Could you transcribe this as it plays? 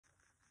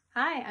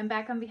Hi, I'm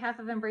back on behalf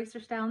of Embrace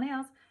Your Style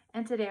Nails,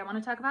 and today I want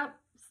to talk about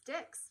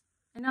sticks.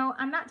 And no,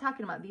 I'm not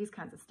talking about these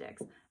kinds of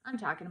sticks. I'm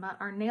talking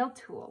about our nail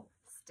tool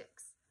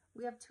sticks.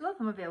 We have two of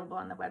them available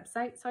on the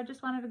website, so I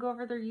just wanted to go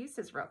over their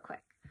uses real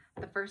quick.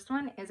 The first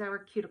one is our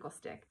Cuticle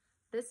Stick.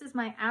 This is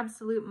my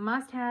absolute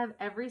must-have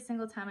every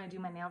single time I do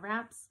my nail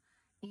wraps,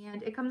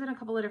 and it comes in a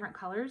couple of different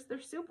colors.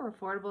 They're super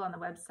affordable on the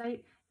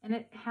website, and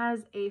it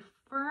has a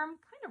firm,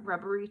 kind of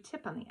rubbery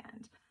tip on the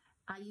end.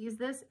 I use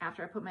this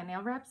after I put my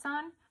nail wraps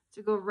on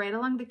to go right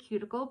along the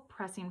cuticle,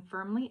 pressing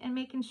firmly and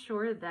making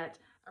sure that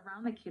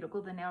around the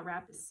cuticle the nail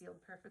wrap is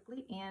sealed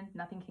perfectly and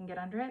nothing can get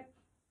under it,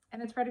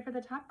 and it's ready for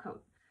the top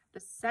coat. The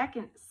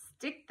second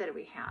stick that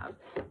we have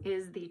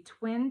is the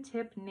twin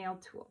tip nail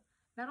tool.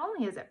 Not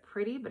only is it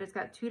pretty, but it's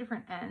got two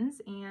different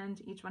ends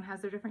and each one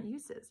has their different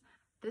uses.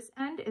 This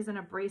end is an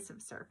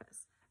abrasive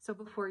surface. So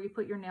before you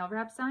put your nail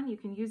wraps on, you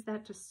can use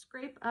that to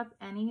scrape up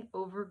any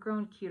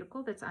overgrown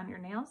cuticle that's on your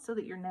nail so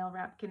that your nail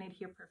wrap can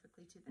adhere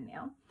perfectly to the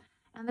nail.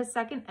 And the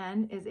second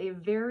end is a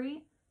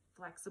very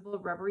flexible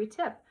rubbery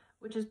tip,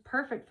 which is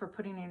perfect for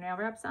putting your nail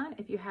wraps on.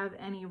 If you have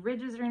any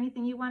ridges or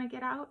anything you want to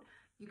get out,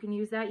 you can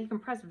use that. You can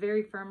press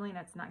very firmly and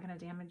it's not going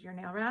to damage your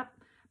nail wrap.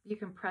 You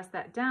can press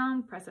that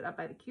down, press it up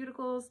by the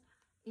cuticles,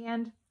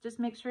 and just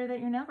make sure that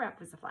your nail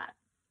wrap is flat.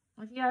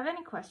 If you have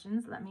any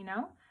questions, let me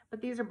know.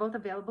 But these are both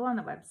available on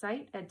the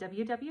website at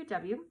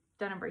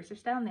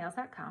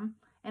www.embraceyourstylenails.com.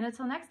 And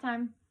until next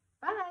time,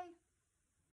 bye!